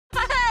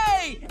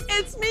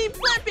it's me,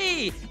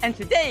 Blippi! And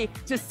today,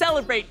 to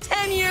celebrate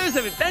 10 years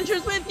of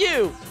adventures with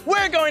you,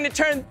 we're going to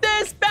turn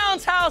this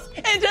bounce house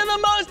into the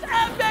most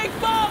epic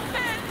ball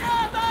pit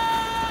ever!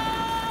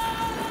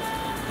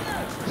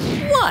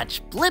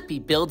 Watch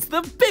Blippi builds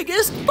the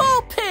biggest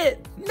ball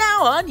pit,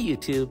 now on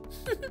YouTube.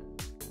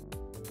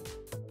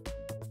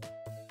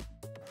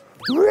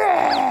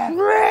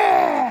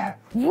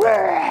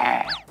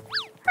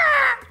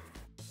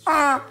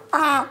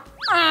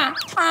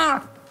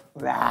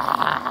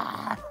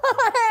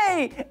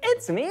 Hey,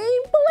 it's me,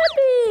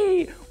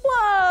 Blippi!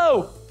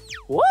 Whoa!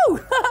 Whoa!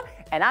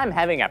 And I'm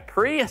having a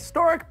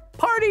prehistoric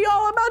party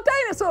all about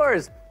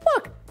dinosaurs.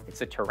 Look,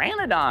 it's a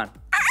pteranodon.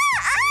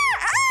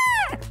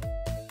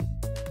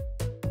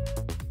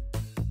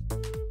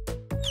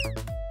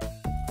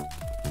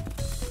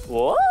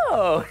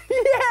 Whoa!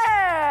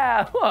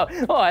 Yeah! Whoa!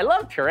 Oh, I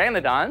love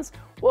pteranodons.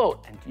 Whoa,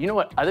 and do you know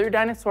what other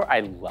dinosaur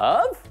I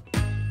love?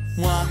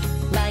 Walk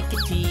like a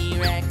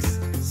T-Rex,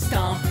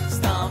 stomp,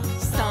 stomp,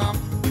 stomp,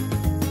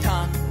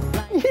 talk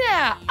like...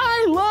 Yeah,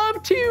 I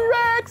love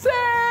T-Rexes!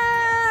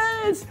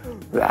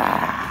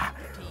 Rah,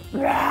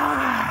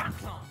 rah,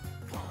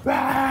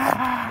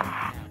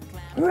 rah,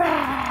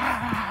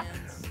 rah,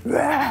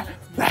 rah,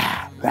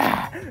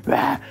 rah,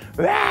 rah,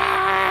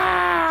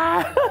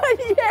 rah.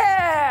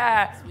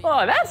 Yeah!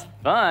 Oh, that's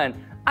fun.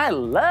 I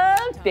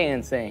love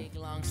dancing.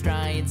 Long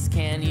strides,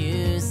 can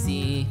you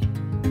see?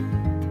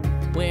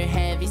 We're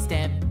heavy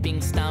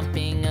stepping,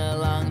 stomping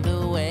along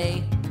the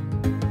way.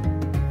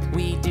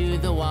 We do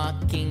the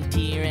walking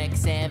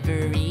T-Rex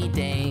every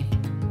day.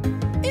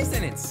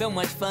 Isn't it so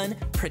much fun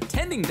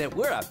pretending that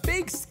we're a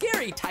big,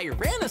 scary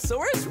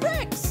Tyrannosaurus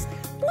Rex?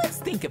 Let's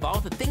think of all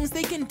the things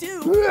they can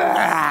do.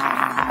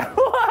 Whoa!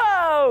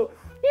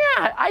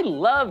 Yeah, I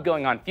love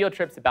going on field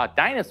trips about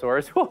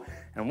dinosaurs,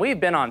 and we've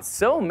been on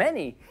so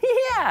many.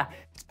 Yeah,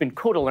 it's been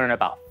cool to learn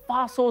about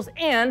fossils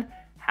and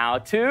how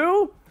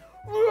to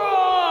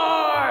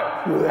roar!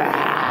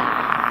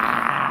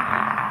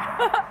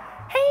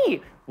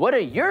 Hey, what are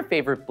your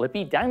favorite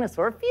Blippi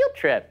dinosaur field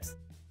trips?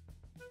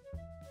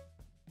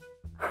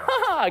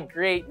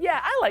 Great, yeah,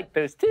 I like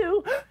those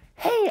too.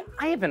 Hey,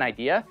 I have an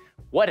idea.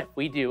 What if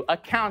we do a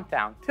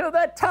countdown to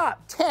the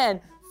top 10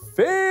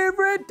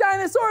 favorite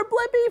dinosaur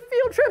Blippi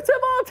field trips of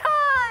all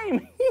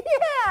time?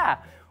 Yeah!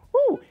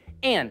 Ooh,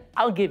 and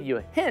I'll give you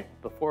a hint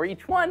before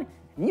each one,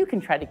 and you can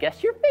try to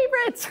guess your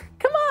favorites.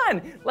 Come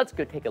on, let's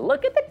go take a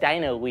look at the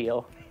dino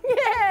wheel.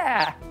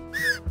 Yeah!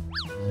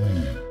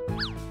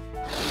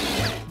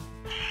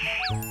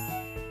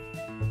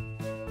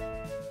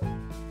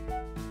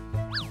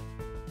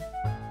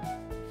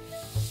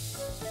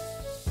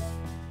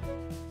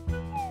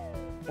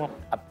 Well,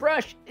 a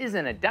brush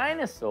isn't a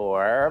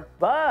dinosaur,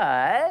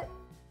 but...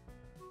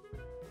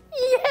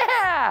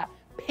 Yeah!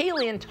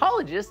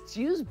 Paleontologists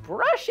use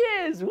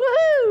brushes,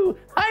 woohoo!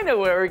 I know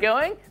where we're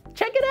going,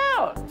 check it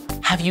out.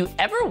 Have you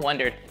ever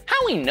wondered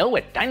how we know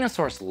what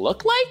dinosaurs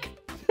look like?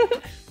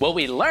 Well,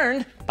 we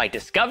learned by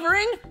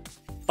discovering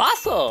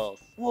fossils.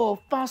 Whoa,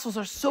 fossils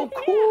are so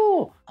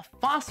cool. A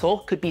fossil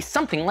could be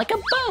something like a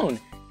bone,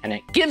 and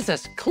it gives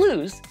us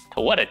clues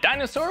to what a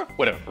dinosaur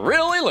would have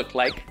really looked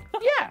like.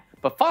 Yeah.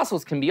 But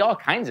fossils can be all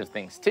kinds of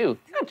things too,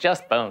 not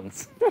just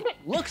bones.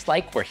 Looks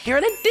like we're here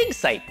at a dig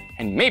site,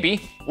 and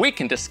maybe we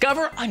can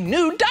discover a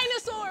new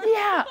dinosaur.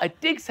 Yeah, a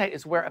dig site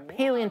is where a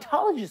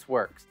paleontologist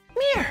works.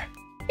 Here,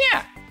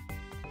 yeah.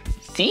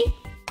 See,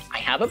 I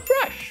have a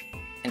brush.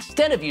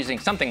 Instead of using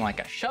something like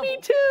a shovel.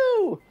 Me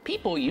too.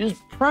 People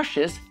use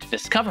brushes to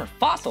discover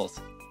fossils.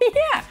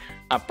 Yeah,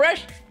 a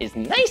brush is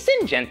nice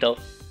and gentle.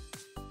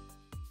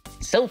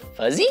 So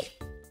fuzzy,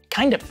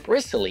 kind of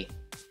bristly.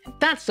 And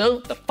that's so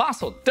the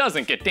fossil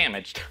doesn't get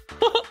damaged.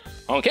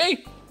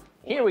 Okay,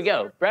 here we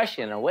go,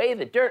 brushing away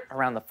the dirt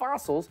around the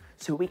fossils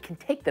so we can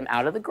take them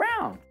out of the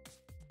ground.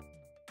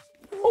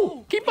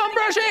 Oh, keep on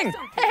brushing.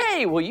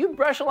 Hey, will you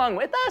brush along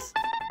with us?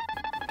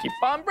 Keep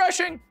on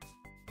brushing.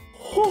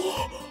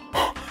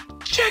 Oh,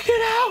 check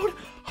it out.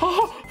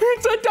 Oh,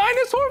 it's a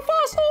dinosaur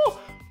fossil.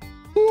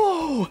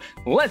 Whoa,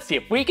 let's see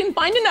if we can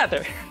find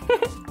another.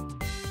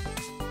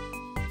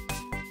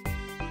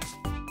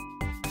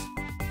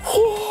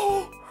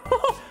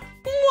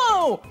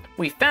 Whoa,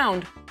 we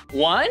found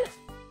 1,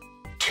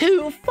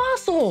 2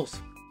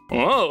 fossils.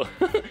 Whoa,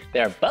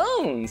 they're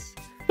bones.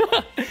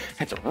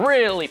 It's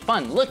really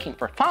fun looking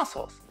for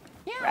fossils.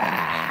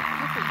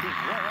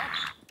 Yeah.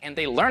 And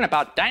they learn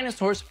about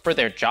dinosaurs for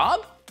their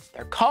job.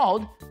 They're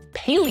called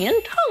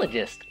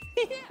paleontologists.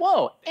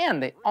 Whoa,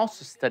 and they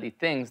also study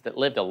things that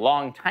lived a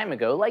long time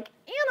ago, like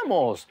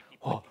animals,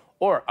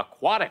 or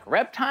aquatic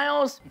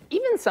reptiles,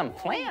 even some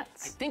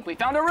plants. I think we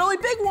found a really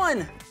big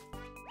one.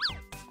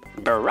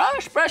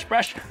 Brush, brush,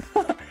 brush.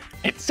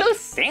 It's so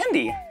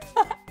sandy.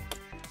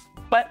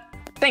 But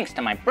thanks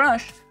to my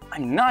brush,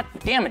 I'm not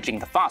damaging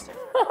the fossil.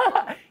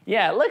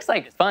 Yeah, it looks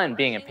like fun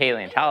being a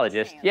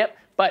paleontologist, yep,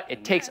 but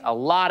it takes a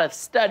lot of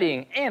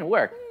studying and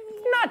work.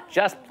 Not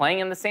just playing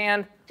in the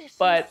sand,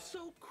 but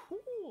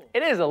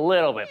it is a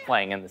little bit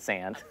playing in the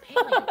sand. A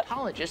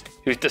paleontologist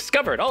who's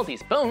discovered all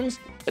these bones,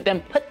 but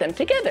then put them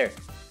together,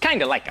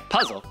 kind of like a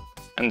puzzle.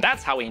 And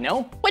that's how we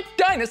know what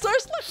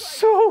dinosaurs look like.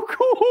 So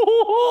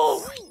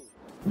cool!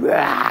 Whoa,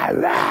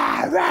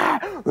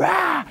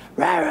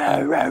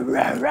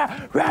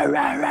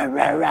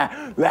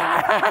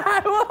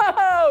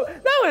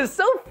 that was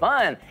so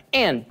fun.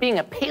 And being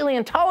a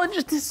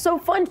paleontologist is so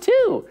fun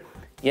too.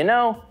 You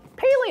know,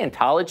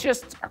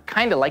 paleontologists are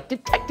kind of like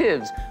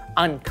detectives,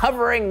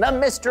 uncovering the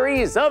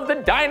mysteries of the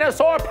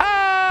dinosaur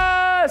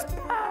past.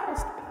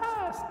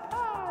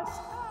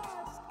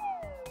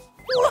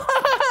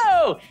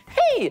 Whoa!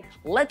 Hey,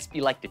 let's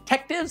be like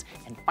detectives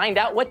and find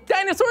out what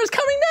dinosaur is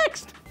coming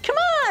next. Come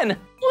on!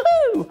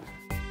 Woohoo!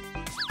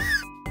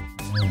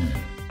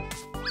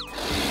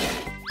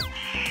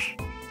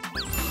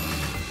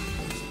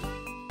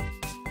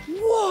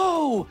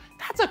 Whoa!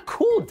 That's a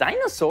cool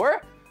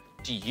dinosaur.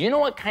 Do you know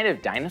what kind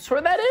of dinosaur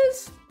that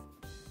is?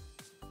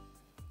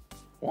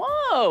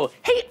 Whoa!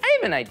 Hey, I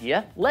have an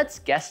idea. Let's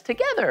guess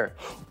together.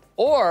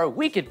 Or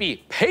we could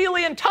be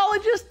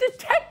paleontologist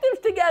detectives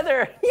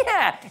together.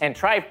 Yeah, and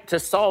try to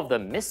solve the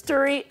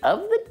mystery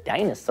of the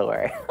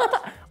dinosaur.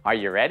 Are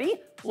you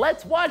ready?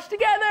 Let's watch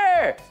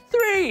together.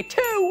 3,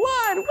 2,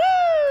 1,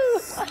 woo!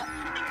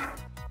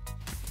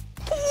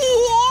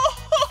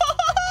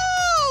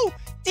 Whoa!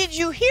 Did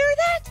you hear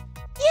that?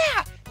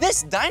 Yeah,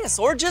 this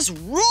dinosaur just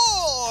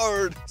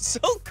roared. So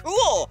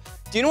cool.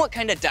 Do you know what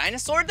kind of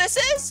dinosaur this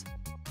is?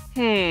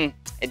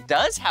 It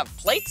does have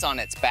plates on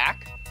its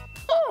back.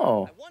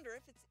 Oh. I wonder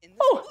if it's in this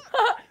book.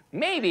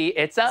 Maybe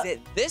it's a... Is it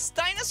this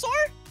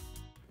dinosaur?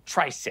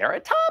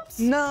 Triceratops?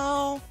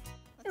 No.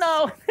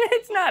 No,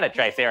 it's not a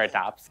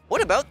Triceratops.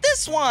 What about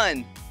this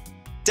one?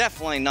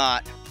 Definitely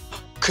not.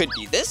 Could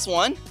be this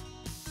one.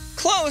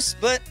 Close,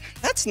 but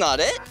that's not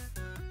it.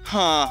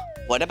 Huh,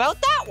 what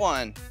about that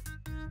one?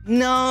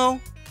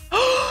 No.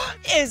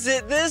 Is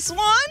it this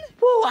one?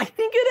 Whoa, I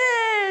think it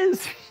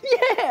is.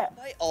 Yeah.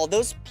 By all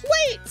those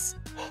plates.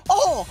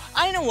 Oh,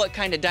 I know what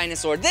kind of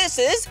dinosaur this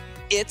is.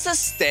 It's a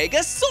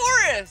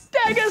Stegosaurus.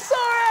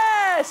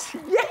 Stegosaurus!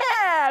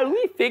 Yeah,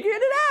 we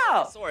figured it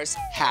out. Dinosaurs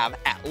have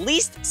at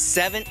least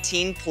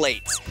 17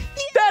 plates.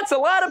 That's a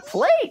lot of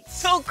plates.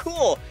 So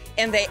cool.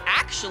 And they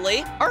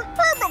actually are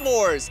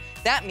herbivores.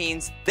 That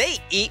means they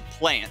eat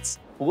plants.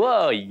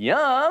 Whoa,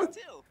 yum.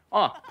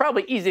 Oh,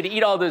 probably easy to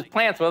eat all those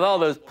plants with all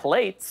those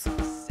plates.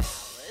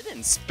 Salad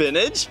and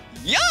spinach.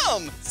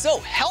 Yum! So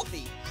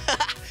healthy.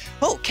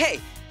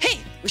 Okay, hey,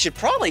 we should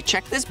probably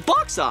check this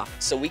box off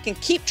so we can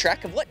keep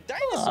track of what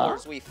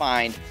dinosaurs we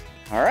find.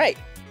 All right,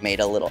 made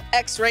a little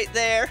X right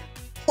there.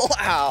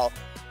 Wow,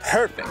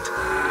 perfect.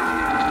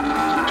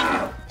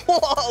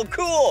 Whoa,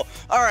 cool.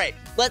 All right,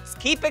 let's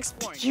keep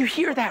exploring. Did you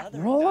hear that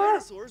roar?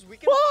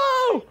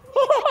 Whoa!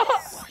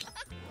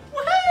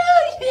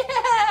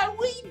 Yeah,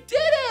 we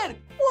did it!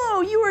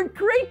 Whoa, you were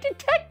great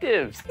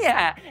detectives.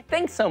 Yeah,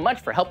 thanks so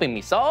much for helping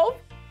me solve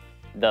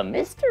the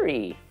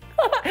mystery.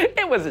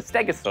 It was a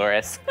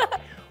Stegosaurus.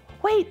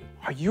 Wait,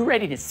 are you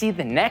ready to see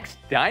the next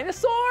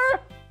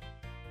dinosaur?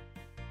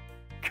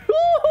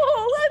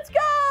 Cool, let's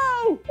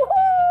go!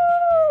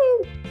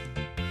 Woo!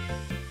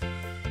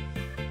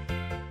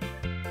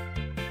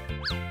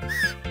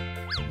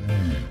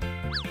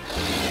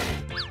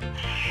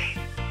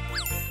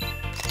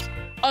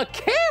 A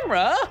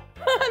camera?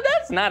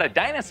 That's not a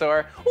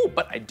dinosaur. Oh,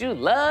 but I do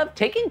love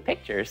taking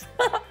pictures.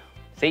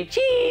 Say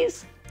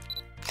cheese.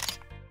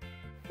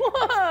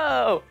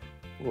 Whoa,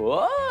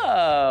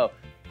 whoa.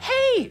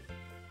 Hey,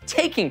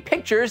 taking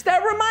pictures,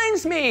 that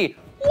reminds me.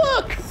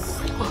 Look,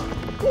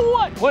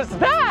 what was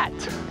that?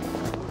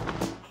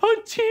 A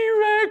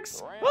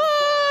T-Rex.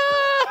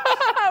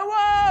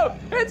 Whoa,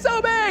 it's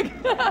so big.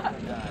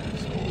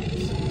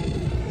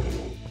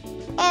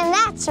 And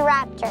that's a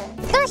raptor.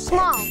 They're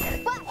small,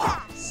 but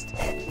fast.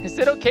 Is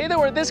it okay that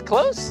we're this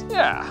close?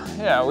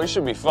 Yeah, we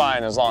should be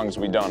fine as long as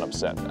we don't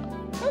upset them.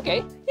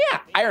 Okay, yeah.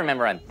 I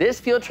remember on this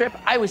field trip,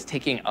 I was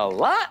taking a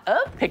lot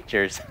of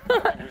pictures.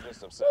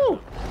 Ooh.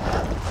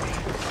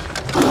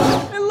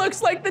 It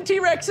looks like the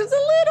T-Rex is a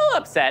little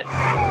upset.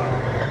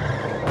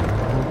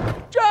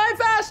 Drive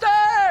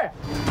faster!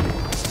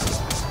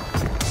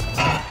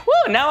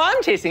 Whoa, now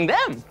I'm chasing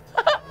them.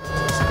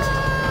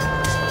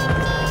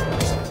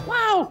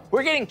 Wow,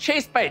 we're getting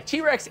chased by a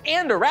T-Rex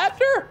and a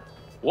raptor?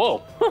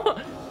 Whoa,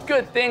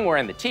 good thing we're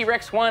in the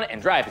T-Rex one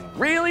and driving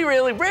really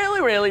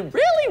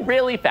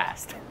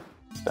fast.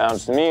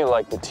 Sounds to me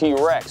like the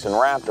T-Rex and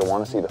Raptor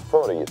want to see the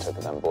photo you took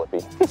of them,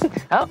 Blippi.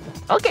 Oh,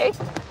 okay.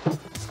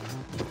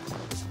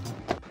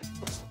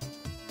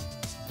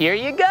 Here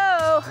you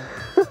go.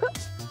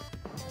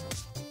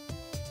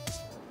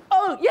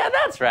 Oh, yeah,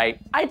 that's right.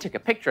 I took a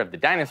picture of the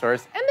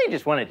dinosaurs and they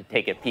just wanted to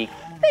take a peek.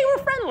 They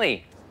were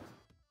friendly.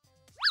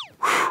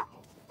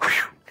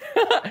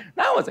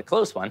 That was a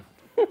close one.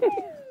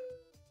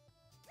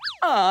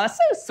 Aw,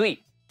 so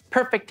sweet.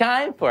 Perfect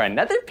time for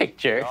another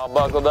picture. All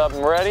buckled up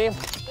and ready?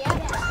 Yeah.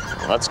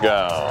 Let's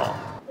go.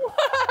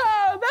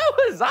 Wow, that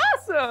was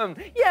awesome.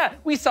 Yeah,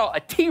 we saw a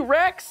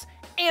T-Rex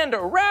and a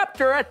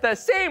raptor at the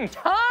same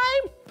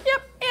time.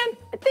 Yep, and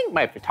I think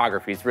my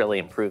photography's really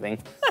improving.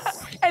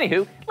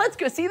 Anywho, let's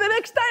go see the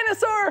next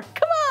dinosaur.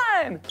 Come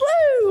on,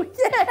 woo,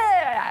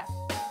 yeah!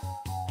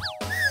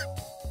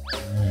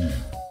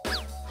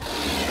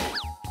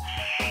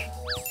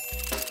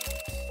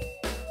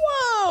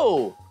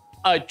 Whoa,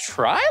 a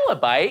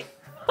trilobite?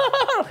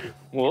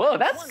 Whoa,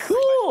 that's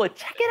cool,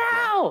 check it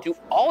out. Do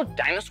all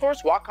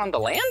dinosaurs walk on the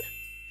land?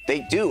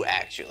 They do,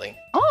 actually.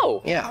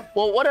 Oh, Yeah.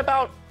 well, what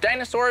about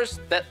dinosaurs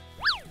that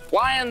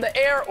fly in the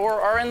air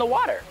or are in the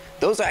water?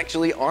 Those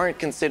actually aren't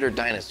considered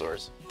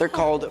dinosaurs. They're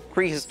called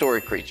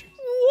prehistoric creatures.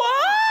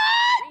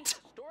 What?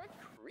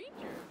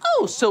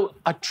 Oh, so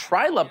a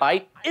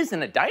trilobite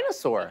isn't a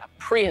dinosaur.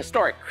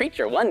 Prehistoric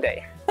creature one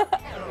day.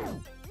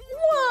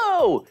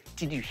 Whoa,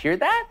 did you hear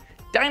that?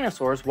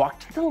 Dinosaurs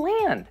walked to the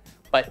land,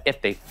 but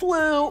if they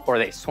flew or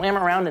they swam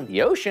around in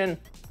the ocean,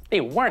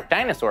 they weren't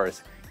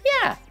dinosaurs.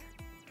 Yeah,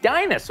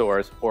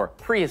 dinosaurs, or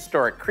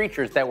prehistoric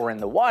creatures that were in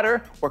the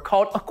water, were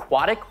called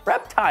aquatic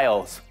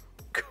reptiles.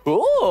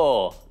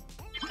 Cool.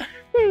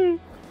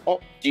 Oh,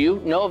 do you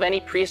know of any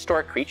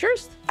prehistoric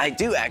creatures? I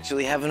do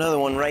actually have another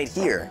one right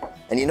here.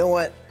 And you know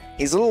what?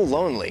 He's a little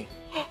lonely.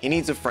 He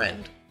needs a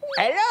friend.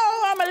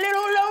 Hello, I'm a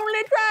little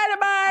lonely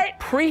trilobite.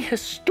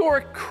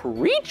 Prehistoric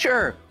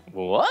creature.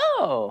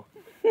 Whoa.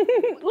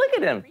 Look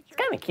at him, he's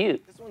kind of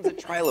cute. This one's a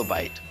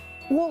trilobite.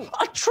 Whoa,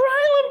 a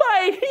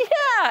trilobite,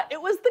 yeah,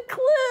 it was the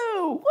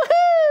clue,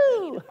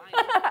 woohoo!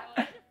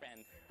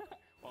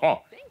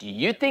 Oh, do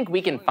you think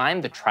we can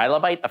find the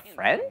trilobite a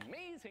friend?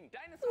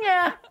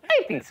 Yeah,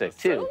 I think so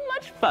too. So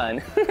much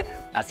fun.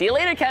 I'll see you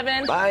later,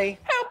 Kevin. Bye.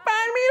 Help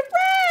find me a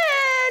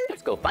friend!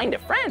 Let's go find a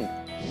friend.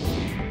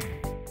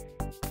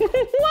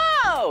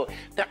 Whoa!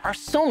 There are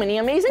so many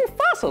amazing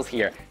fossils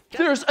here.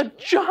 There's a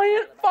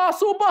giant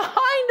fossil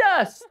behind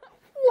us.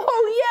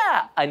 Whoa,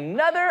 yeah,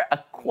 another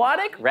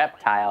aquatic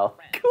reptile.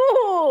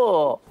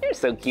 Cool. You're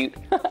so cute.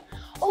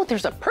 Oh,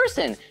 there's a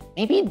person.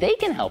 Maybe they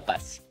can help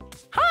us.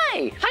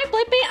 Hi. Hi,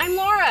 Blippi, I'm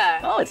Laura.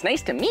 Oh, it's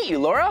nice to meet you,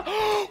 Laura.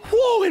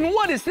 Whoa, and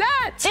what is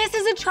that? This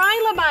is a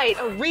trilobite,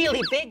 a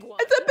really big one.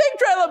 It's a big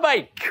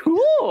trilobite.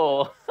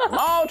 Cool.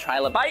 Small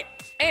trilobite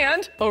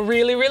and A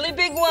really, really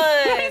big one.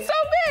 it's so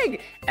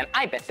big. And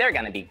I bet they're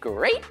gonna be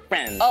great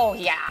friends. Oh,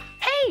 yeah.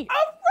 Hey,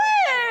 A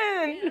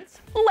friend.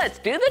 let's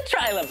do the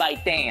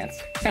trilobite dance.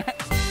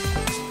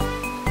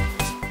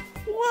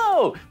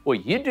 Whoa, will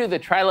you do the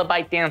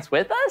trilobite dance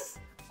with us?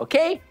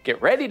 Okay, get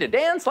ready to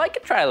dance like a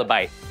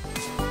trilobite.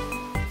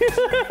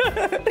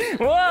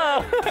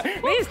 Whoa,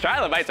 these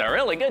trilobites are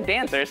really good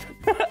dancers.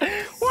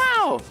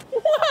 Wow,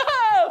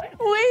 whoa,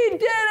 we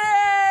did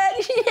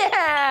it!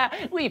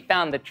 Yeah, we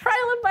found the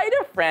trilobite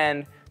a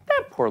friend.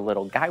 That poor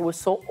little guy was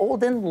so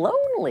old and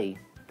lonely.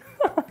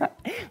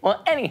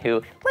 Well,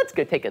 anywho, let's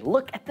go take a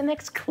look at the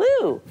next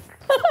clue.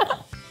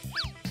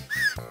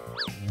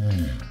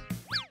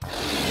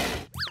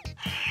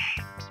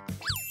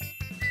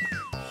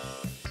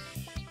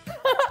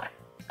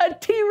 A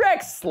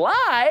T-Rex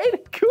slide?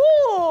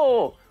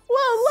 Cool!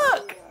 Whoa,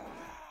 look!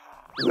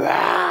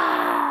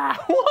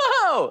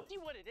 Whoa! See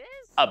what it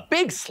is? A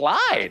big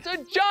slide. It's a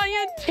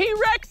giant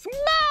T-Rex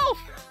mouth.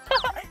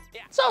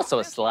 It's also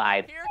a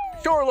slide.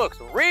 Sure looks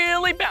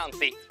really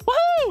bouncy.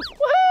 Woohoo!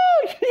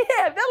 Woohoo!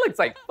 Yeah, that looks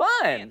like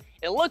fun.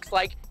 It looks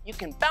like you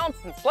can bounce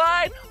and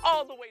slide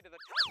all the way to the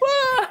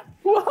top.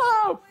 Whoa!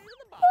 Whoa!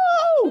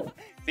 Whoa!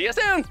 See you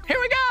soon. Here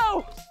we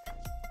go.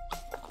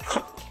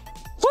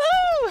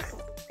 Woo!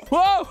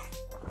 Whoa!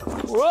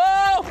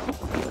 Whoa!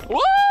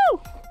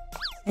 Whoa!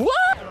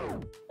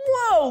 Whoa!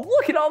 Whoa,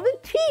 look at all the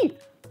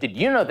teeth. Did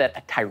you know that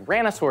a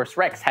Tyrannosaurus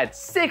Rex had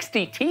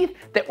 60 teeth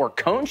that were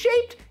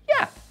cone-shaped?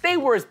 Yeah, they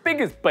were as big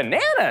as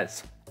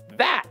bananas.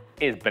 That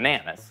is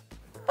bananas.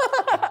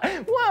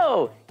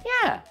 Whoa,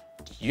 yeah.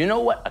 Do you know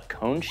what a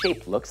cone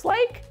shape looks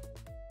like?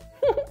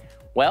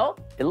 Well,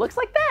 it looks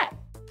like that.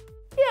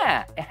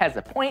 Yeah, it has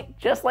a point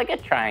just like a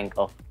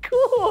triangle.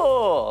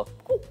 Cool.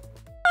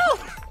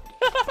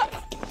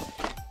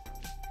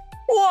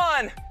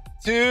 One,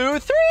 two,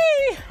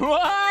 three.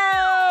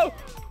 Whoa!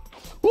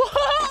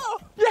 Whoa!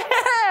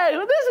 Yeah,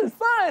 well, this is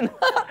fun.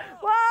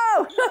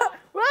 Whoa!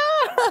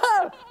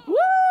 Whoa!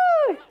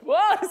 Woo!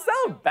 Whoa,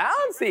 so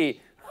bouncy.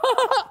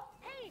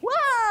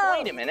 Whoa!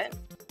 Wait a minute.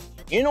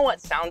 You know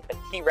what sound a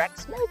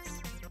T-Rex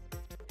makes?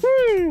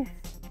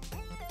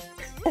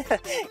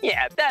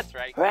 Yeah, that's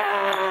right.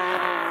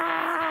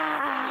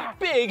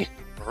 Big,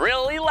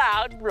 really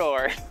loud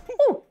roar.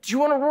 Oh, do you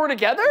want to roar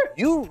together?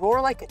 You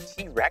roar like a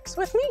T-Rex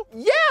with me?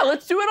 Yeah,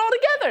 let's do it all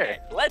together.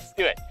 Let's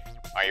do it.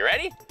 Are you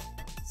ready?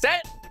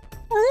 Set,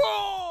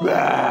 roar!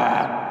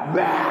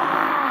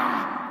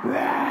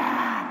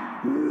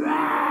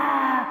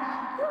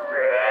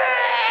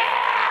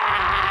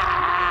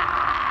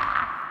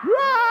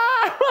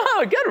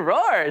 Whoa, good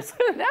roars.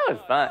 That was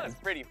fun. That's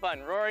pretty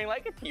fun, roaring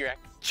like a T-Rex.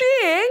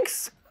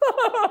 Jinx!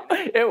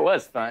 It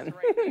was fun.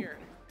 Right here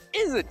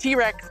is a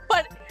T-Rex,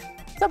 but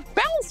it's a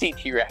bouncy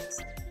T-Rex.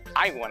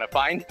 I want to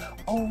find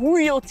a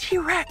real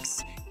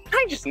T-Rex.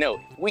 I just know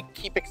if we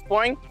keep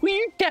exploring,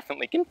 we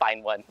definitely can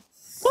find one.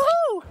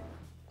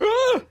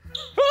 Woohoo!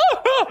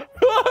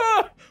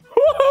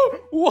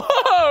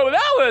 Whoa,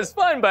 that was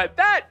fun, but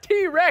that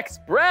T-Rex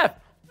breath,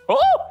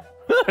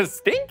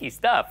 stinky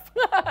stuff.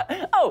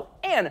 Oh,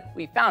 and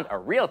we found a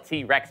real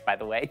T-Rex, by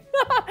the way.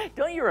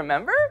 Don't you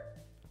remember?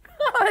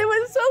 It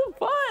was so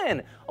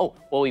fun. Oh,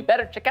 well, we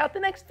better check out the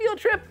next field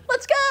trip.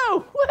 Let's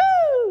go,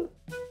 woohoo!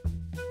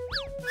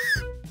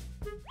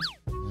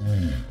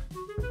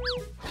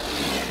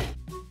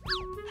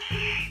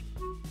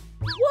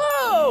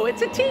 Whoa,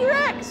 it's a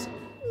T-Rex.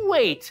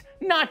 Wait,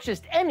 not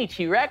just any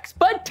T-Rex,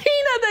 but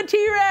Tina the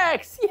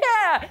T-Rex.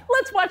 Yeah,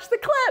 let's watch the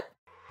clip.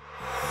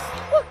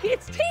 Look,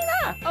 it's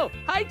Tina. Oh,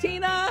 hi,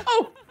 Tina.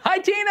 Oh, hi,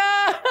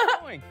 Tina.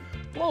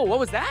 Whoa, what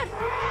was that?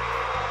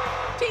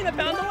 Tina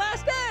found the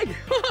last egg.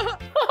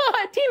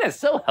 Tina's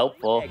so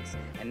helpful.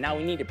 And now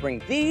we need to bring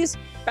these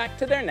back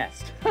to their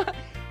nest.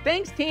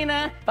 Thanks,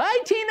 Tina. Bye,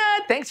 Tina.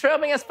 Thanks for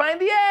helping us find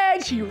the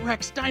egg.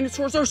 T-Rex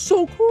dinosaurs are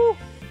so cool.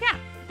 Yeah,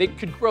 they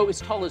could grow as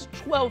tall as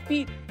 12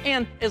 feet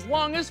and as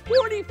long as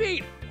 40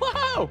 feet.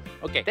 Whoa.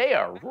 Okay, they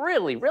are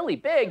really, really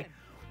big.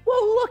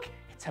 Whoa, look,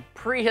 it's a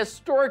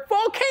prehistoric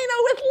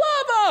volcano with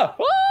lava.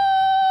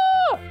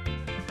 Whoa!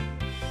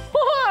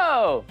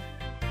 Whoa!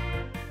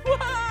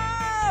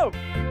 Whoa!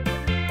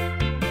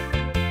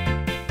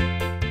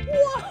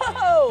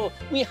 Whoa!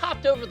 We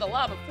hopped over the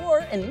lava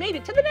floor and made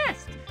it to the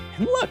nest.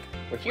 And look,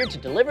 we're here to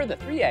deliver the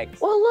 3 eggs.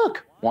 Well,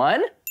 look,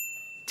 1,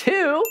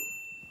 2,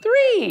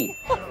 3.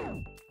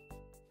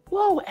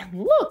 Whoa,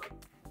 and look,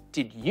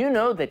 did you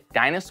know that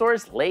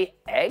dinosaurs lay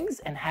eggs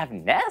and have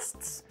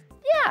nests?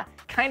 Yeah,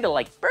 kind of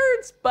like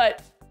birds,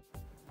 but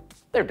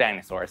they're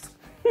dinosaurs.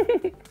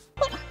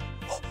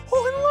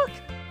 Oh, and look,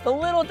 the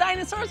little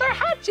dinosaurs are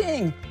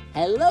hatching.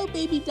 Hello,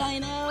 baby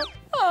dino.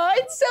 Oh,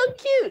 it's so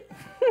cute.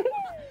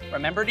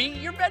 Remember to eat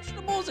your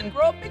vegetables and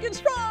grow up big and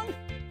strong.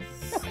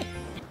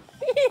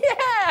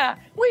 Yeah,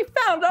 we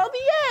found all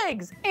the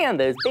eggs. And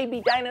those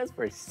baby dinos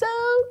were so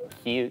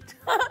cute.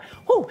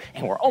 Oh,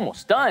 and we're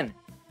almost done.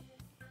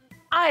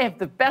 I have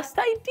the best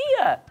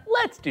idea.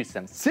 Let's do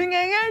some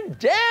singing and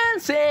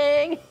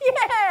dancing.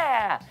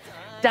 Yeah!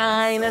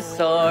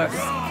 Dinosaurs.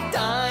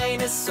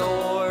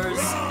 Dinosaurs.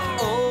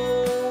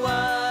 Oh,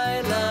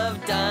 I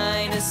love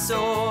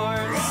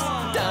dinosaurs.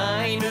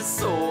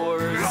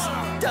 Dinosaurs.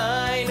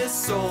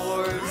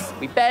 Dinosaurs.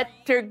 We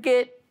better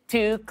get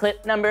to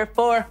clip number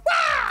 4.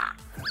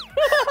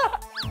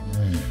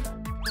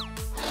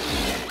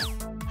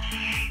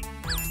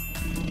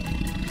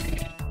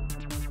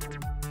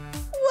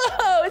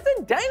 Whoa, it's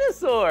a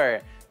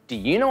dinosaur. Do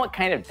you know what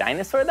kind of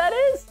dinosaur that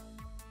is?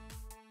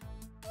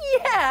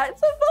 Yeah,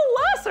 it's a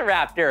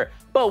velociraptor.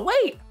 But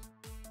wait,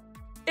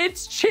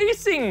 it's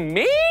chasing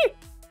me?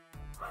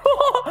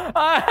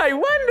 I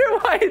wonder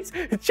why it's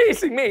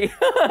chasing me.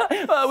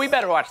 We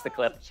better watch the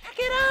clip. Check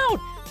it out,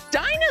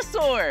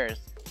 dinosaurs.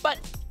 But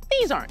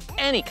these aren't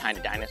any kind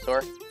of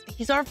dinosaur.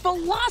 These are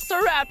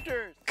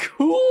velociraptors.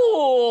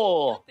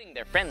 Cool. Good thing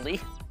they're friendly.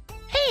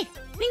 Hey,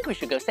 I think we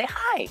should go say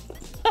hi.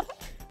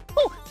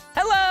 Oh,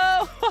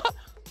 hello.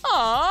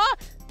 Aw,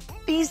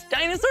 these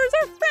dinosaurs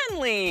are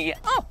friendly.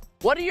 Oh,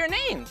 what are your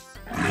names?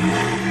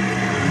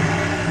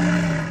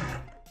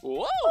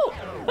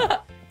 Whoa.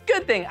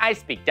 Good thing I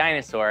speak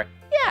dinosaur.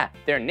 Yeah,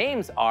 their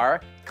names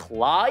are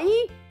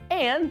Clawy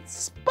and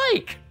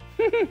Spike.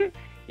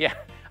 Yeah,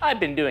 I've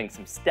been doing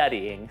some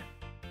studying.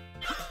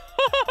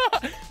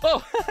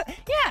 Oh,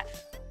 yeah,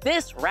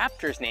 this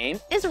raptor's name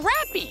is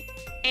Rappy,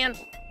 and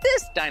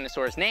this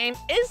dinosaur's name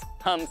is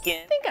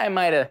Pumpkin. I think I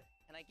might have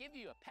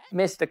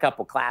missed a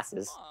couple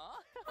classes.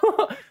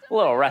 A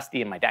little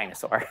rusty in my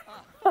dinosaur.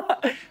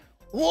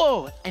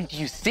 Whoa, and do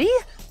you see?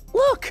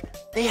 Look,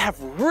 they have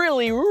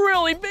really,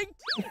 really big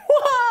teeth.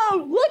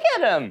 Whoa, look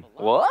at them.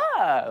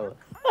 Whoa.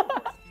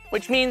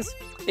 Which means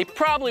they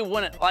probably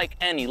wouldn't like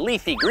any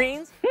leafy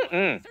greens.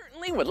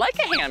 Certainly would like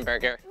a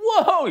hamburger.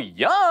 Whoa,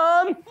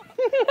 yum.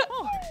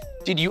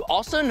 Did you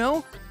also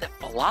know that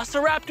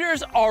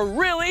velociraptors are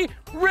really,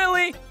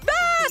 really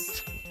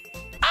fast?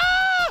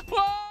 Ah!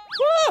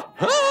 Ah!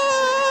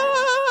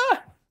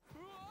 Ah!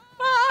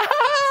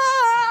 Ah!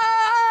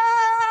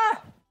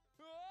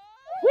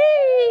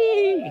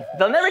 Whee!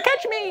 They'll never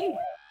catch me.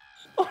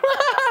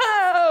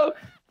 Whoa!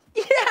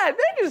 Yeah,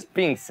 they're just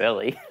being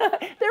silly.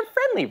 They're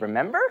friendly,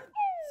 remember?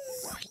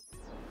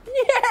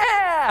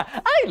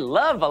 Yeah, I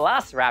love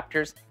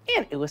velociraptors,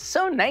 and it was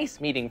so nice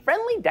meeting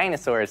friendly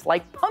dinosaurs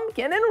like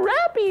Pumpkin and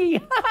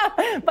Rappy.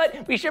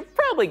 But we should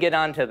probably get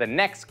on to the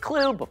next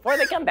clue before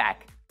they come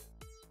back.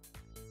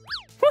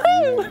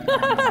 Woohoo!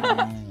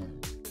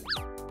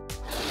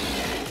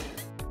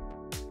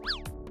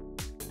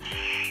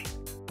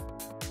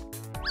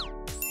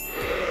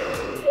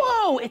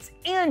 Whoa, it's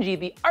Angie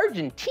the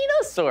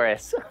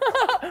Argentinosaurus.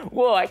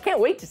 Whoa, I can't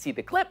wait to see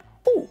the clip.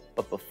 Oh,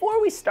 but before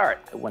we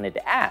start, I wanted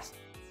to ask,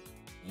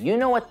 you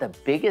know what the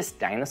biggest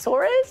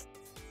dinosaur is?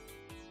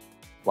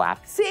 We'll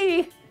have to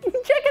see. Check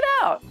it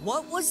out.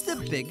 What was the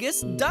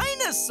biggest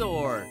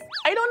dinosaur?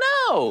 I don't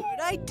know.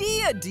 Good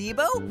idea,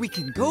 Debo. We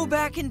can go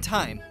back in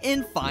time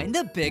and find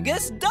the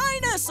biggest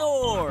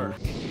dinosaur.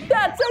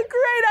 That's a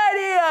great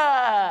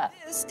idea!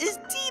 This is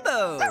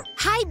Debo.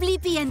 Hi,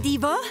 Blippi and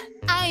Devo.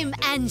 I'm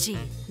Angie,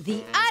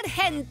 the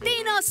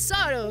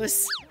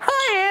Argentinosaurus.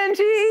 Hi,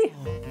 Angie!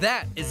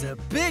 That is a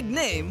big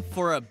name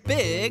for a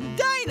big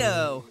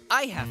dino.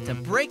 I have to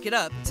break it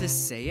up to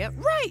say it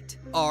right.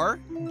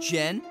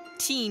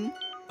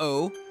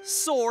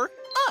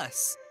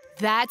 Argentinosaurus.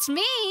 That's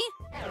me.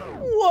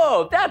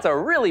 Whoa, that's a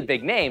really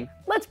big name.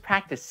 Let's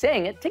practice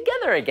saying it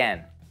together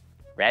again.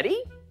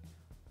 Ready?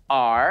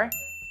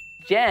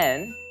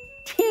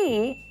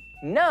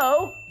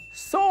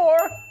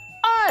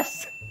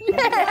 Argentinosaurus.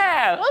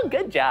 Yeah! Oh,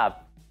 good job.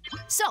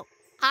 So,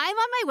 I'm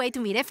on my way to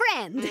meet a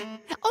friend.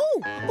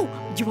 Oh,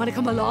 do you want to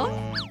come along?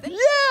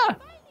 Yeah!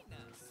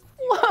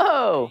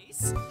 Whoa!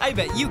 I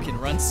bet you can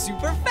run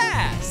super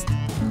fast.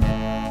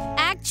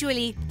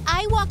 Actually,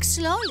 I walk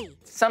slowly.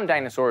 Some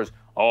dinosaurs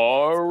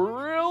are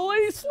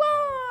really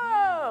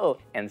slow,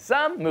 and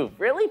some move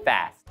really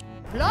fast.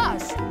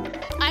 Plus,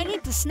 I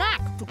need to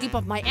snack to keep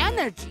up my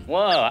energy.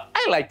 Whoa,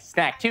 I like to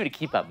snack too to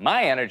keep up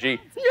my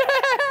energy. Yeah!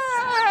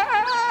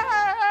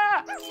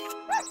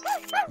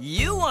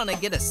 You want to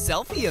get a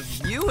selfie of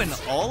you and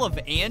all of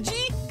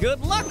Angie?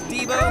 Good luck,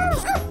 Debo.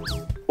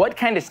 What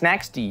kind of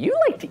snacks do you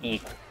like to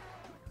eat?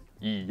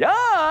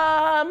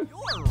 Yum!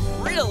 You're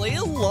really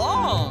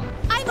long.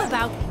 I'm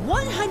about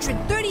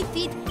 130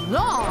 feet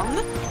long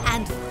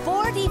and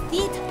 40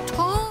 feet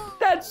tall.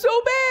 That's so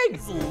big!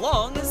 As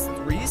long as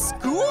 3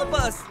 school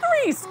buses.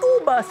 3 school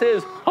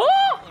buses!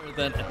 Huh? Taller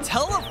than a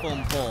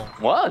telephone pole.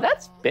 Whoa,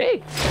 that's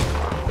big.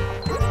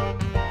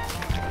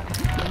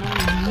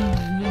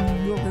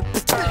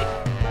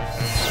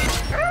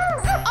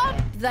 Up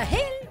the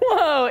hill.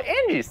 Whoa,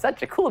 Angie's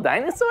such a cool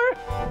dinosaur.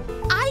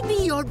 I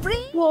be your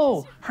bridge.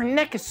 Whoa, her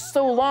neck is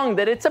so long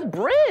that it's a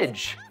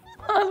bridge.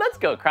 Let's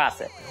go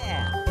across it.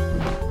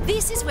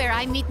 This is where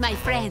I meet my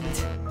friend.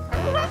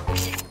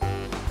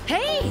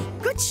 Hey,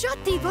 good shot,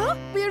 Devo.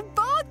 We're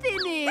both in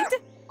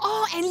it.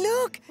 Oh, and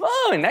look.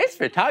 Oh, nice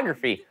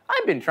photography.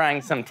 I've been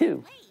trying some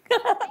too.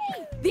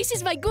 This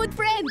is my good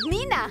friend,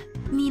 Nina.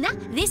 Nina,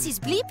 this is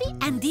Blippi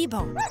and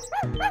Debo.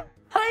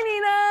 Hi,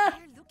 Nina.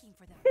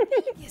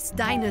 Biggest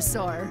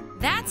dinosaur.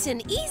 That's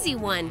an easy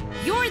one.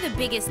 You're the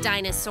biggest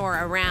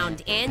dinosaur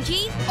around,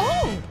 Angie.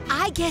 Oh,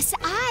 I guess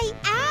I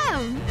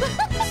am.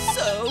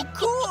 So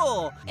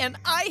cool! And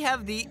I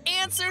have the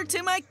answer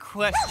to my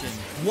question.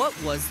 What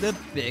was the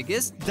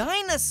biggest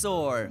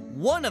dinosaur?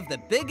 One of the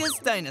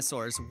biggest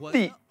dinosaurs was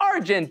the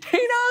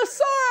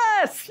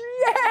Argentinosaurus!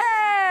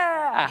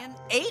 Yeah! And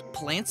ate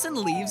plants and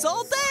leaves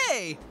all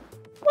day.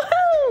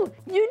 Woohoo!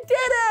 You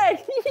did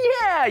it!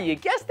 Yeah, you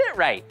guessed it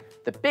right.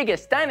 The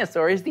biggest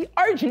dinosaur is the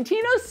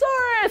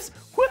Argentinosaurus!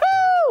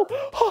 Woohoo!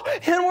 Oh,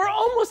 and we're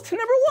almost to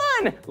number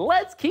 1.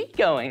 Let's keep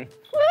going.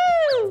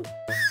 Woo!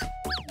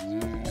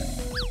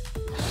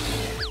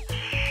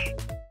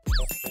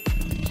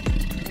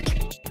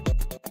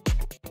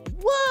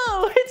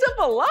 Whoa, it's a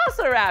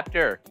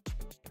velociraptor.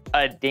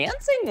 A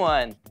dancing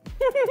one.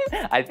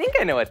 I think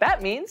I know what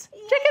that means.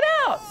 Check it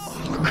out.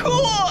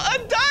 Cool, a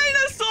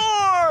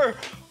dinosaur!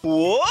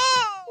 Whoa!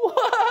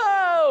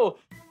 Whoa!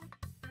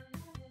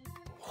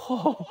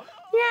 Oh,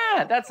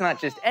 yeah, that's not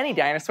just any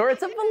dinosaur,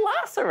 it's a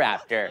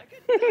velociraptor.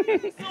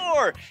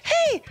 Dinosaur!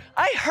 Hey,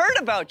 I heard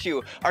about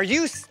you. Are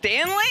you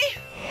Stanley?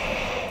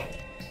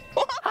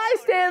 Hi,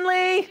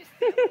 Stanley.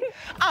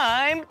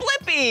 I'm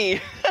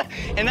Blippi.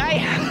 And I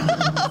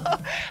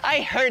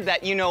heard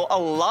that you know a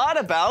lot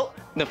about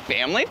the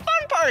family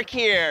fun park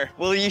here.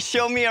 Will you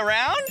show me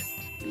around?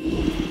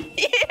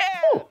 Yeah!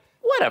 Ooh,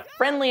 what a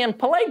friendly and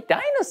polite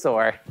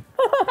dinosaur.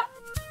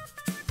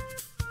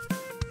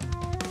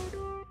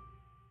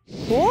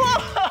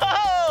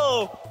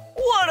 Whoa!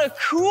 What a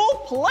cool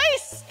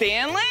place,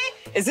 Stanley!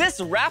 Is this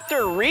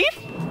Raptor Reef?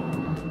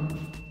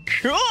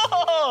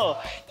 Cool!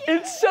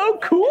 It's so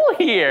cool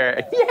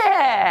here.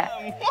 Yeah!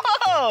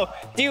 Whoa!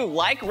 Do you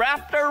like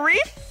Raptor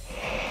Reef?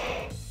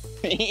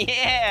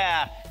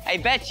 Yeah, I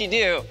bet you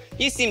do.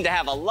 You seem to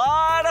have a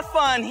lot of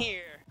fun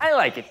here. I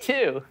like it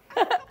too.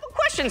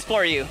 Questions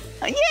for you.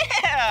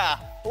 Yeah!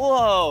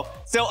 Whoa,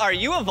 so are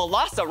you a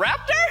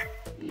velociraptor?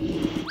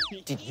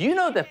 Did you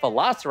know that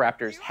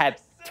velociraptors had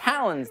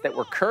talons that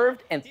were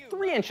curved and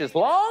 3 inches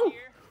long?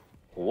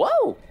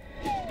 Whoa!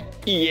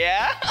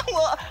 Yeah,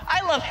 well,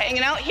 I love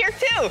hanging out here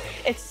too.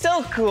 It's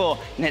so cool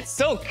and it's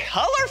so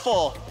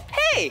colorful.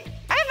 Hey,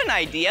 I have an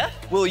idea.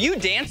 Will you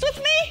dance with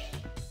me?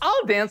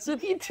 I'll dance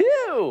with you too.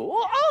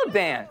 We'll all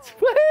dance.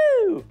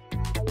 Woohoo!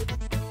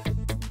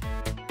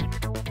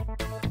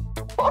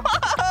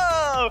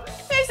 Whoa,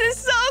 this is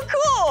so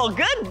cool.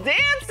 Good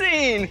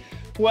dancing.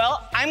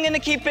 Well, I'm gonna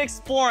keep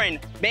exploring.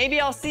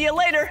 Maybe I'll see you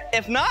later.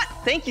 If not,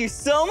 thank you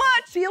so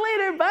much. See you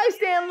later. Bye,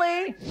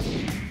 Stanley.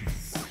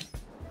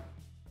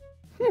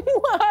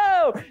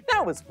 Whoa,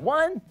 that was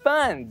one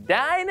fun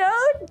dino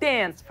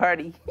dance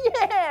party.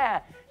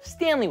 Yeah,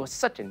 Stanley was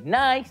such a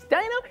nice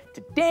dino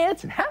to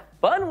dance and have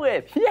fun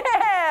with.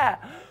 Yeah.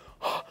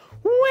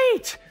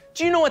 Wait,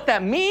 do you know what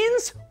that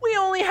means? We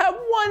only have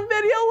 1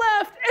 video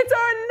left. It's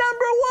our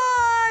number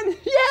 1.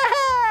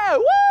 Yeah,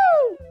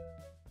 woo!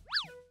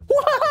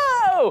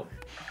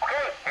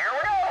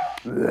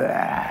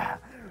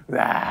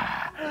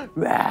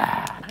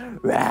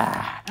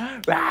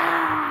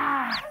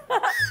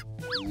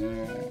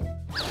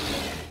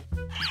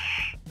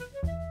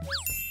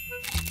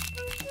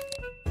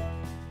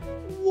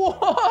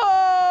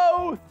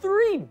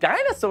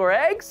 dinosaur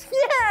eggs.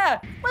 Yeah,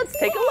 let's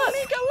take a look.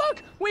 Mika,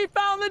 look, we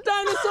found the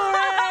dinosaur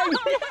egg.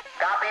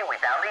 Copy, we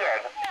found the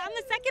egg. Found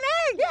the second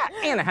egg. Yeah,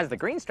 and it has the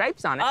green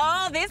stripes on it.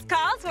 Oh, this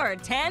calls for a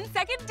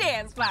 10-second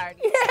dance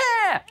party.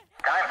 Yeah.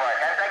 Time for a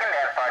 10-second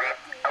dance party.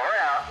 Over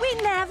now. We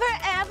never,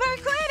 ever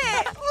quit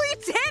it. We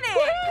did it.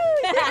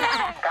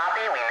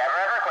 Copy, we never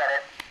ever quit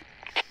it.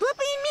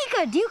 Blippi and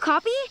Mika, do you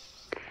copy?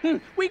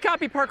 We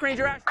copy Park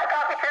Ranger Ash. I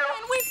copy too.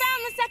 And we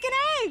found the second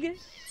egg.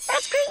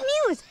 That's great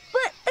news,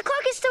 but the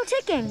clock is still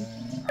ticking. Yeah,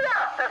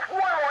 there's one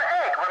more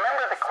egg.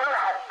 Remember the clue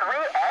had 3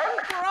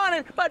 eggs? We're on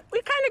it, but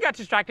we kind of got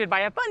distracted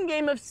by a fun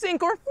game of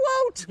sink or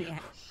float. I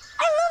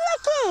love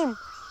that game.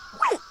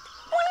 Wait,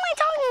 what am I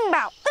talking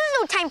about? There's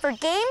no time for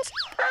games.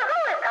 There's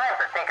always time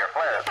for sink or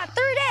float. That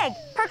third egg.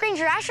 Park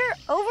Ranger Asher,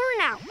 over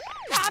and out.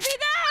 Copy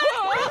that.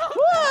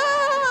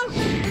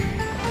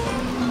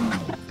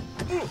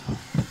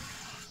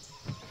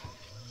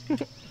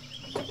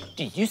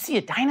 Do you see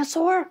a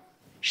dinosaur?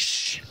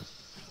 Shh.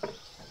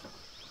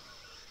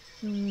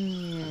 You,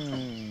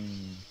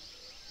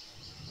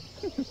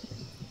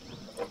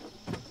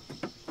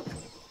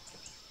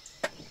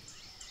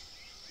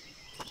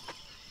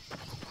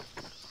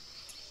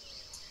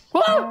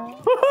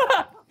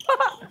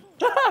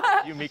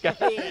 Mika.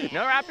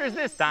 No raptors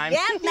this time.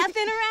 Yep,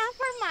 nothing around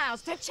for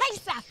miles to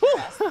chase after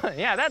us.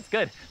 Yeah, that's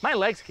good. My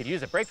legs could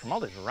use a break from all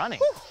this running.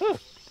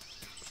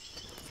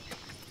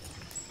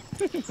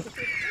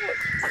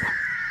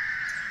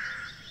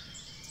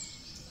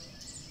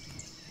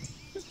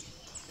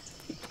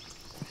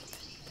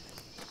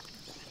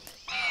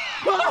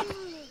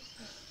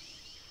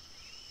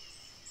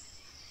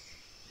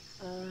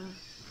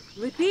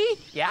 Blippi?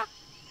 Yeah?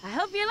 I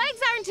hope your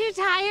legs aren't too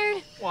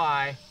tired.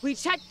 Why? We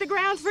checked the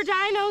ground for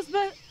dinos,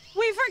 but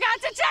we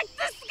forgot to check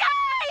the sky!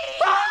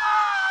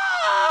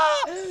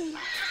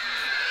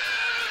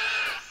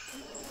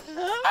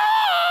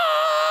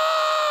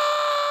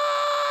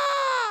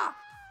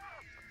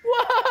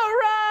 Whoa,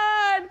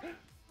 run!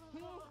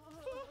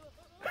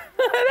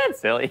 That's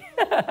silly.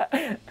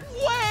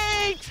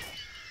 Wait!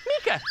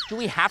 Mika, do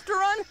we have to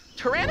run?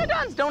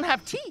 Pteranodons don't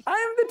have teeth. I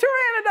am the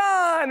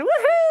Pteranodon!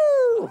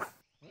 Woohoo!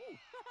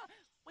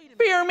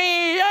 Fear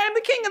me! I am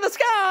the king of the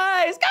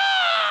skies!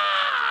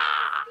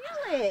 Ah!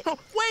 Feel it.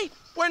 Wait,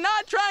 we're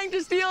not trying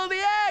to steal the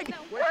egg.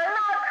 We're not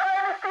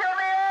trying to steal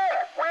the egg.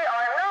 We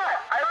are not.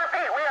 I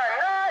repeat, we are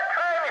not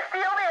trying to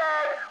steal the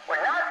egg.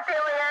 We're not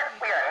stealing it.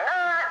 We are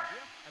not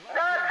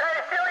trying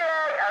to steal the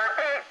egg. I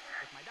repeat,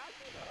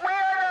 we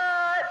are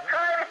not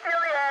trying to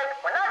steal the egg.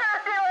 We're not going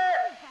to steal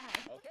it.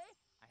 Okay,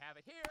 I have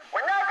it here.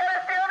 We're not going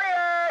to steal the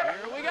egg.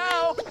 Here we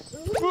go.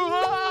 Whoa,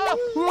 whoa,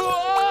 whoa.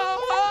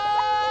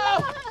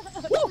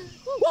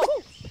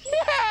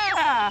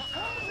 Yeah!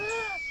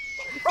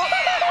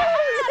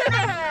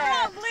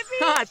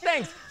 Ah,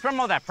 thanks. It's from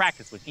all that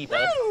practice with Depot.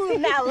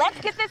 Now let's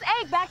get this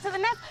egg back to the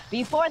nest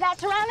before that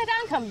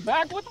pteranodon comes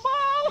back with the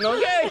ball.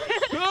 Okay.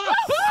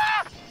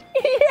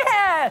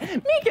 Yeah!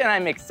 Mika and I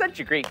make such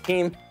a great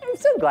team. I'm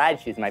so glad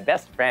she's my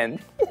best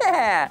friend.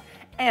 Yeah!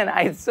 And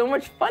I had so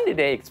much fun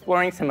today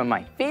exploring some of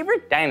my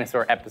favorite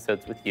dinosaur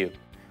episodes with you.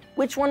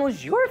 Which one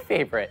was your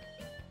favorite?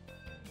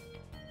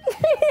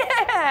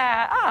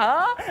 Yeah!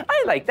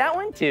 I like that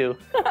one too.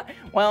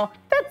 Well,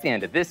 that's the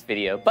end of this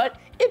video, but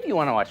if you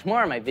want to watch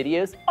more of my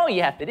videos, all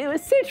you have to do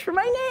is search for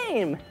my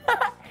name.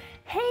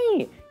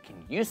 Hey, can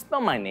you spell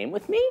my name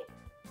with me?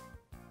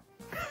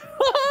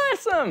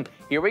 Awesome!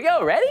 Here we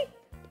go, ready?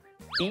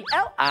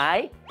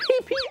 B-L-I-P-P-I,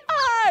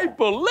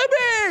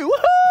 Blippi!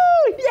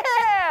 Woohoo!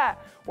 Yeah!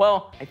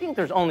 Well, I think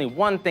there's only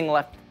one thing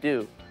left to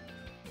do.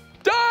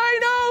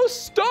 Dino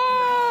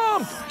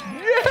Stomp!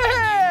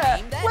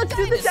 Yeah! Let's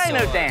do the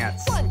dino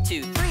dance. 1,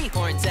 2, 3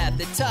 horns at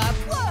the top.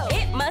 Whoa!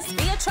 It must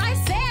be a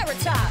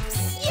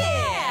triceratops.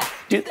 Yeah!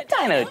 Do the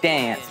dino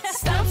dance.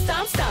 Stomp,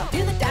 stomp, stomp,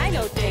 do the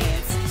dino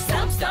dance.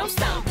 Stomp, stomp,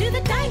 stomp, do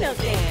the dino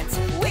dance.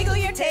 Wiggle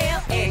your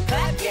tail and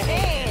clap your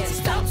hands.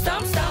 Stomp,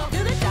 stomp, stomp,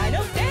 do the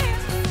dino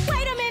dance.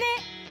 Wait a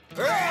minute.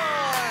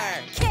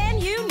 Roar! Can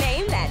you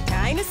name that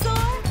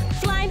dinosaur?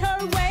 Flying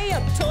her way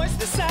up towards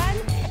the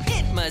sun?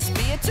 It must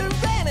be a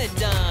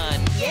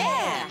pteranodon.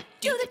 Yeah!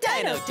 Do the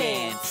dino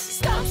dance.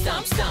 Stomp,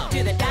 stomp, stomp,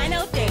 do the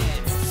dino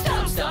dance.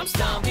 Stomp, stomp,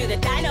 stomp, do the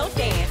dino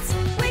dance.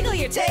 Wiggle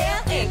your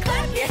tail and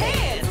clap your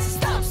hands.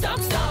 Stomp,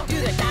 stomp, stomp,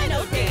 do the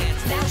dino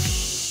dance. Now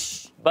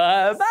shh.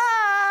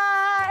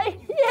 Bye-bye!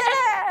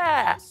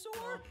 Yeah!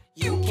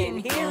 You can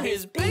hear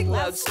his big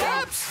loud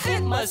steps.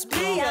 It must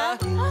be a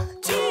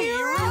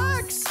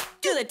T-Rex.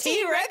 Do the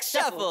T-Rex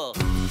shuffle.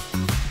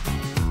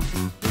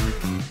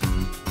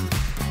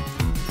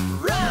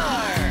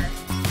 Roar!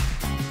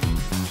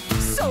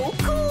 So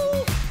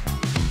cool.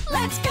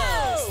 Let's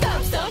go.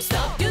 Stomp, stomp,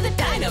 stomp, do the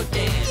dino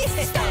dance.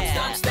 Yeah. Stomp,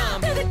 stomp,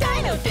 stomp, do the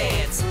dino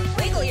dance.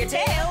 Wiggle your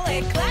tail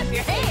and clap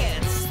your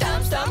hands.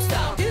 Stomp, stomp,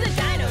 stomp, do the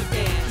dino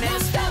dance. Now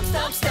stomp,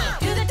 stomp, stomp,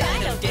 do the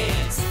dino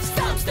dance.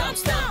 Stomp, stomp,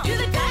 stomp, do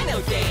the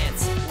dino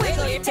dance.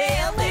 Wiggle your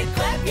tail and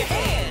clap your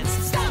hands.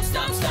 Stomp,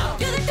 stomp, stomp,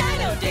 do the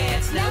dino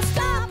dance. Now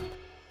stop.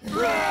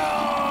 Roar!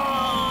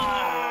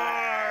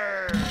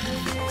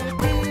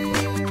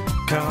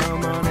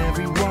 Come on,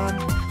 everyone.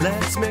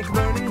 Let's make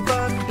learning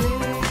fun.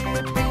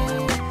 Blippi,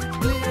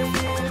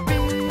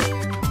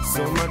 Blippi.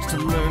 So much to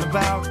learn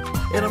about.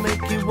 It'll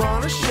make you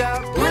wanna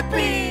shout.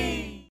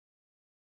 Blippi!